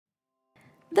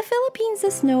The Philippines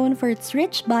is known for its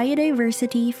rich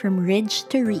biodiversity from ridge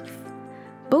to reef,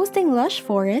 boasting lush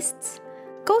forests,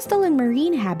 coastal and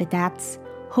marine habitats,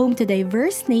 home to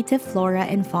diverse native flora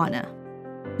and fauna.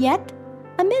 Yet,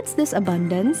 amidst this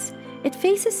abundance, it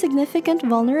faces significant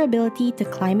vulnerability to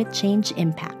climate change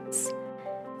impacts.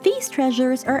 These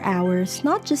treasures are ours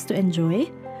not just to enjoy,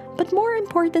 but more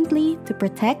importantly, to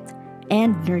protect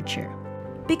and nurture.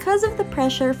 Because of the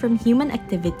pressure from human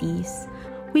activities,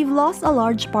 we've lost a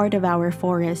large part of our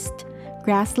forest,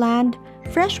 grassland,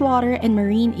 freshwater, and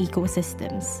marine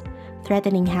ecosystems,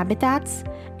 threatening habitats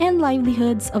and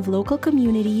livelihoods of local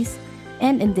communities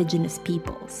and indigenous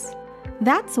peoples.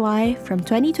 That's why, from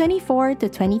 2024 to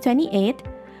 2028,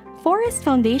 Forest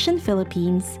Foundation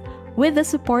Philippines, with the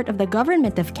support of the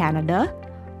Government of Canada,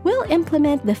 will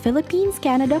implement the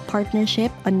Philippines-Canada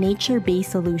Partnership on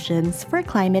Nature-Based Solutions for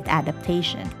Climate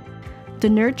Adaptation to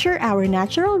nurture our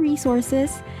natural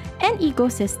resources and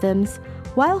ecosystems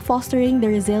while fostering the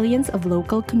resilience of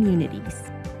local communities.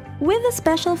 With a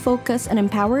special focus on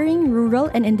empowering rural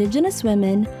and indigenous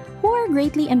women who are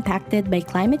greatly impacted by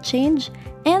climate change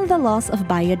and the loss of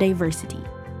biodiversity.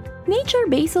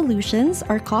 Nature-based solutions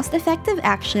are cost-effective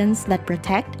actions that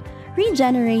protect,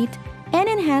 regenerate, and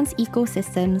enhance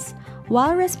ecosystems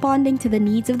while responding to the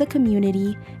needs of the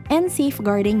community and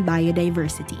safeguarding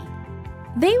biodiversity.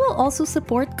 They will also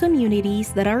support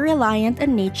communities that are reliant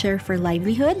on nature for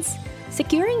livelihoods,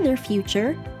 securing their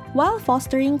future while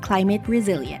fostering climate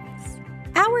resilience.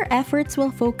 Our efforts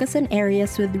will focus on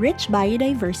areas with rich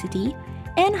biodiversity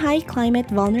and high climate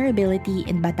vulnerability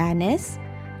in Batanes,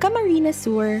 Camarines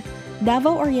Sur,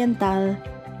 Davao Oriental,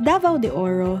 Davao de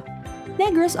Oro,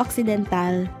 Negros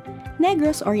Occidental,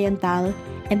 Negros Oriental,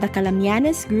 and the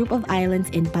Calamianes group of islands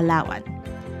in Palawan,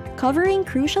 covering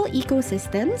crucial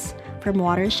ecosystems from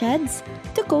watersheds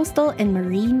to coastal and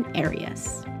marine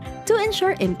areas. To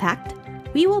ensure impact,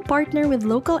 we will partner with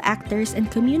local actors and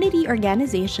community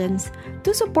organizations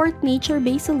to support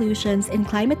nature-based solutions in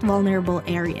climate-vulnerable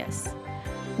areas,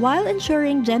 while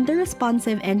ensuring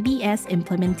gender-responsive NbS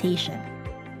implementation.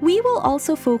 We will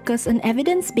also focus on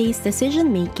evidence-based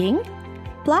decision-making,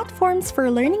 platforms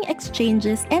for learning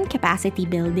exchanges and capacity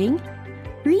building,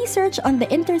 research on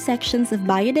the intersections of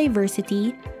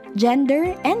biodiversity,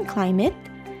 gender, and climate,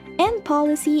 and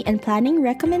policy and planning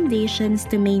recommendations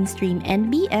to mainstream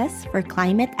NbS for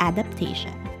climate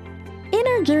adaptation. In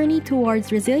our journey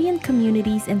towards resilient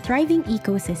communities and thriving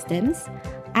ecosystems,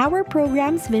 our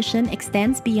program's vision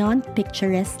extends beyond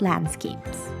picturesque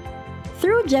landscapes.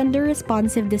 Through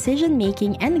gender-responsive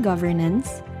decision-making and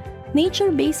governance,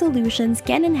 nature-based solutions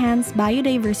can enhance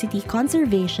biodiversity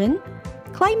conservation,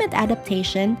 climate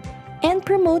adaptation, and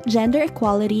promote gender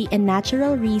equality and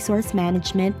natural resource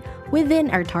management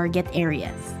within our target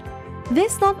areas.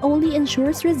 This not only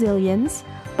ensures resilience,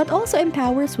 but also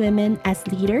empowers women as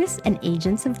leaders and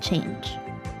agents of change.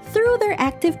 Through their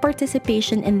active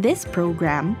participation in this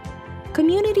program,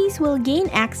 communities will gain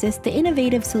access to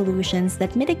innovative solutions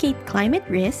that mitigate climate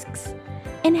risks,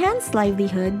 enhance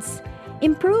livelihoods,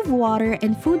 improve water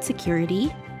and food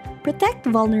security, protect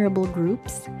vulnerable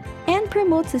groups, and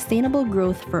promote sustainable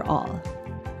growth for all.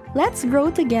 Let's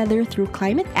grow together through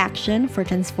climate action for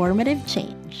transformative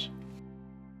change.